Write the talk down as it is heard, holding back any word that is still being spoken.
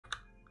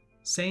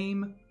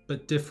Same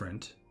but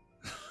different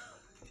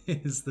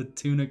is the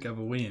Tunic of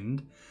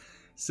Wind.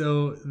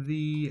 So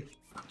the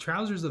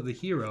trousers of the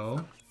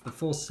hero, the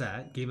full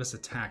set, gave us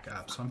attack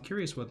up. So I'm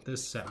curious what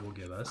this set will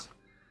give us.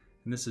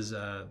 And this is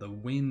the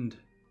wind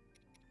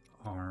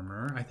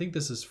armor. I think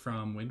this is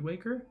from Wind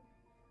Waker.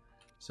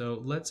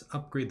 So let's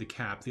upgrade the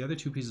cap. The other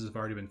two pieces have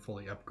already been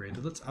fully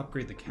upgraded. Let's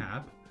upgrade the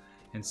cap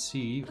and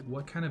see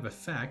what kind of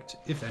effect,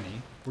 if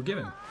any, we're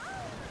given.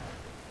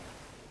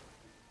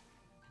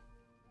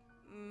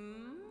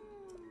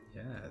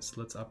 Yes,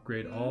 let's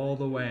upgrade all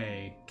the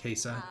way,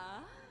 Kesa.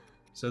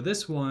 So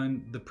this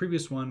one, the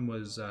previous one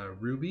was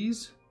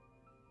rubies.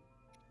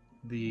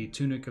 The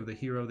tunic of the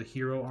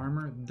hero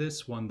armor.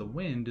 This one, the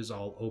wind, is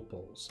all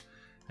opals.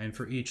 And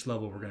for each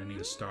level, we're going to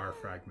need a star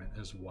fragment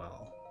as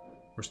well.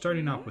 We're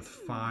starting off with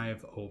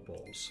 5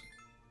 opals.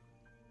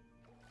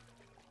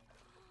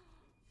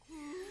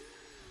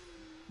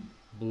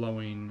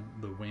 Blowing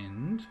the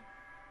wind.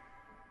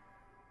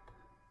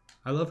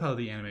 I love how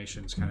the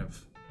animations kind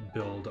of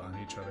build on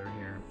each other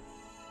here.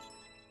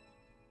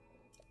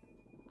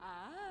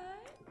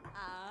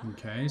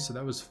 Okay, so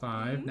that was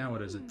 5. Now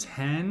what is it?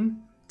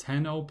 10?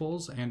 10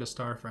 opals and a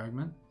star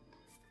fragment.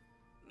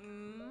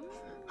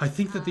 I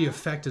think that the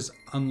effect is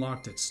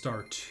unlocked at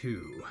star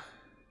 2.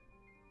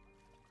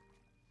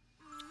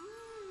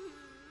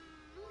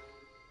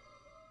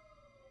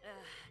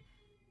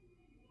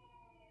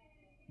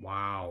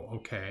 Wow,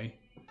 okay.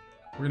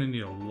 We're gonna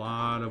need a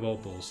lot of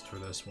opals for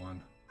this one.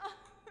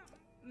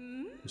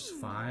 There's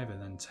 5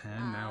 and then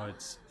 10. Now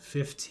it's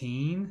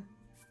 15.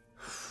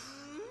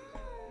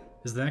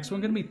 Is the next one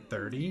gonna be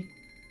 30?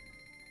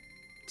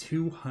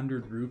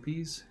 200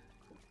 rupees?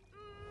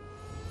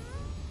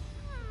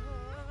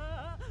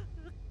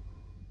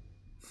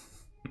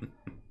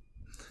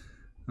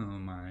 Oh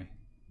my.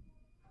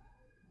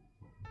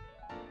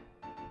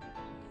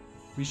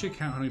 We should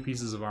count how many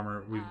pieces of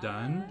armor we've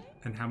done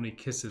and how many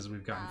kisses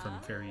we've gotten from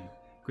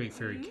Great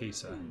Fairy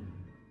Kesa.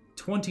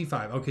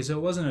 25. Okay, so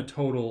it wasn't a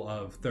total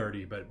of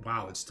 30, but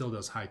wow, it still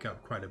does hike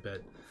up quite a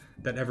bit.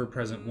 That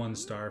ever-present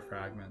 1-star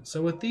fragment.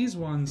 So with these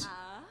ones,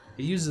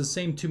 it uses the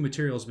same 2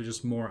 materials, but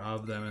just more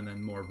of them and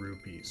then more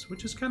rupees,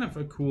 which is kind of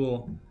a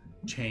cool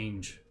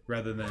change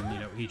rather than, you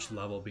know, each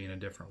level being a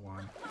different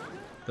one.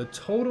 The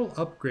total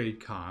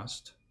upgrade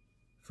cost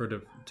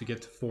to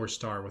get to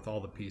 4-star with all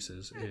the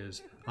pieces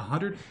is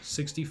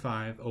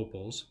 165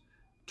 opals,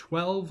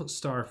 12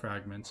 star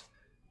fragments,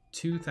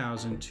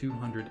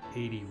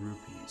 2,280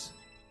 rupees.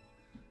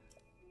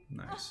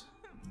 Nice.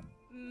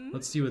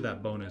 Let's see what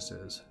that bonus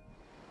is.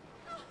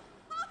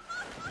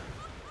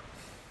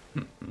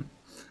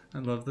 I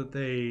love that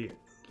they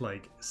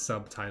like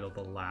subtitle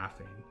the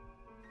laughing.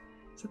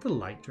 Is that the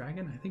light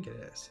dragon? I think it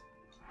is.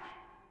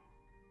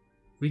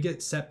 We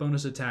get set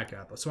bonus attack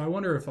up. So I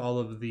wonder if all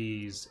of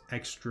these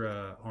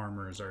extra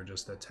armors are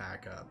just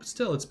attack up. But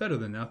still, it's better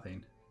than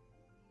nothing.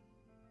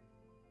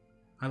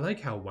 I like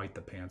how white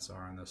the pants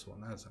are on this one.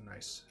 That's a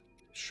nice,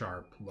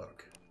 sharp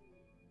look.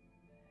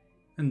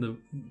 And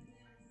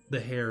the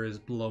hair is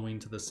blowing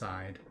to the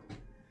side.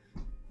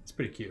 It's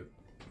pretty cute.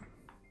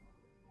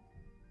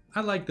 I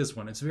like this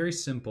one. It's very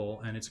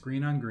simple, and it's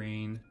green on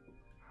green.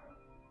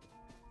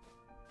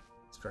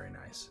 It's very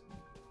nice.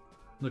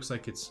 Looks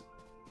like it's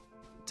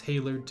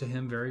tailored to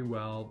him very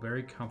well.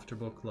 Very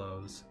comfortable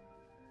clothes.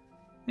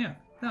 Yeah,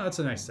 no, it's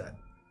a nice set.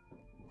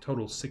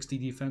 Total 60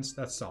 defense.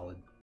 That's solid.